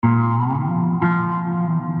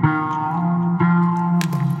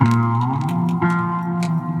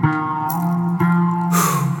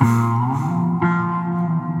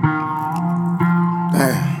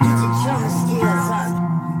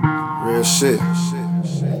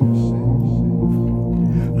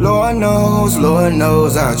Lord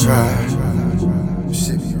knows I tried.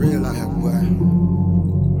 Shit be real out here, boy.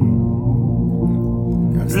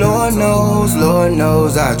 Lord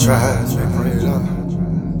knows I tried.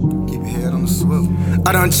 Keep your head on the swivel.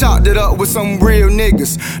 I done chopped it up with some real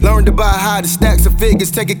niggas. Learned about how to stack some figures.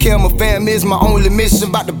 Taking care of my family is my only mission.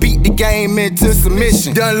 About to beat the game into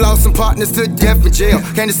submission. Done lost some partners to death in jail.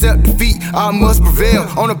 Can't accept defeat, I must prevail.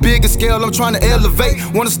 On a bigger scale, I'm trying to elevate.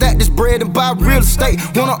 Wanna stack this bread and buy real estate.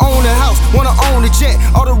 Wanna own a house, wanna own a jet.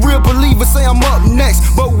 All the real believers say I'm up next.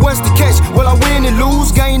 But what's the catch? Well, I win and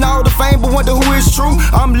lose. Gain all the fame, but wonder who is true.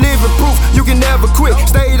 I'm living proof, you can never quit.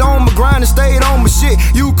 Stayed on my grind and stayed on my shit.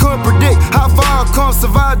 You couldn't predict how far I come.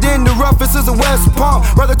 Survived in the roughest as a West Palm.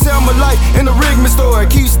 Rather tell my life in the Rigman story.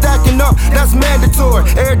 Keep stacking up, that's mandatory.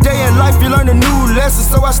 Every day in life you learn a new lesson.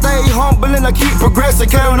 So I stay humble and I keep progressing.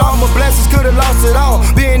 Count all my blessings, could've lost it all.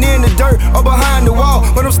 Being in the dirt or behind the wall.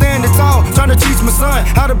 But I'm standing tall, trying to teach my son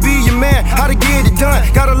how to be your man, how to get it done.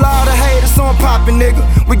 Got a lot of haters, so I'm popping, nigga.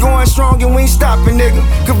 We going strong and we ain't stopping, nigga.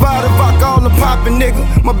 Kavada, vodka, all I'm popping,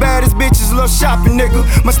 nigga. My baddest bitches love shopping, nigga.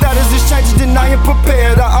 My status is changing and I am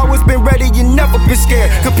prepared. I always been ready, you never been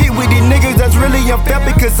scared. Compete with these niggas, that's really unfair.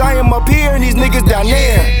 Because I am up here and these niggas down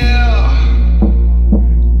there.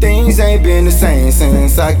 Things ain't been the same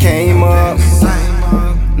since I came up.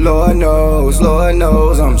 Lord knows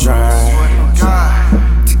I'm trying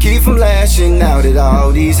to keep from lashing out at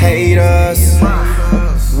all these haters.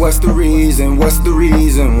 What's the reason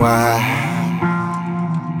why?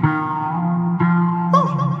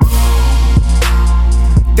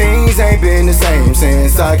 Things ain't been the same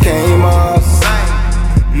since I came up.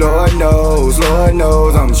 Lord knows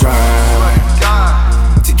I'm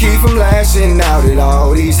trying to keep from lashing out at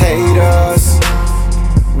all these haters.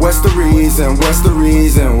 What's the reason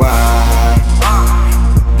why?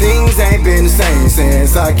 Things ain't been the same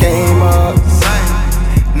since I came up.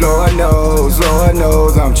 Lord knows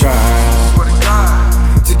I'm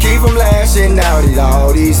trying to keep from lashing out at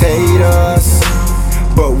all these haters.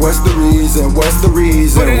 But what's the reason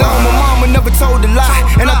Put it on my mama, never told a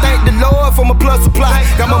lie. And I thank the Lord for my plus supply.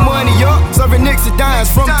 Got my money up, serving nicks and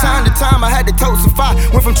dimes. From time to time I had to tote some fire.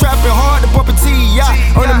 Went from trapping hard to bumping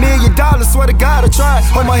T.I. Earn $1 million, swear to God I tried.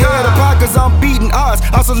 Hold my head up high cause I'm beating odds.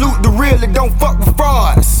 I salute the real and don't fuck with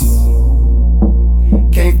frauds.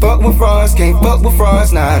 Can't fuck with frauds,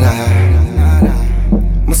 not I.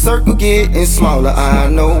 My circle getting smaller, I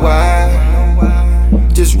know why.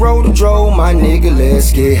 Just roll the dro, my nigga,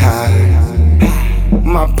 let's get high.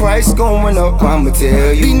 My price going up, I'ma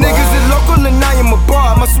tell you. These niggas is local and I am a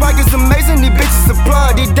bar. My swag is amazing, these bitches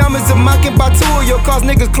applaud. These diamonds are mocking by 2 of your cars.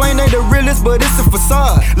 Niggas claim they the realest, but it's a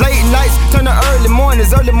facade. Late nights turn to early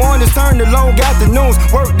mornings turn to long afternoons.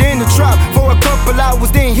 Worked in the trap for a couple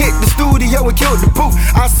hours, then hit the studio and killed the booth.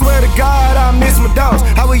 I swear to God, I miss my dogs.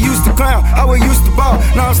 How we used to clown, how we used to ball.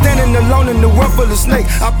 Now I'm standing alone in the world full of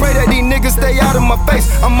snakes. I pray that these niggas stay out of my face.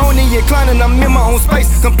 I'm on the incline and I'm in my own space.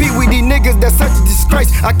 Compete with these niggas, that's such a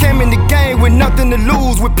disgrace. I came in the game with nothing to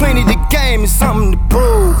lose, with plenty to gain and something to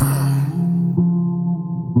prove.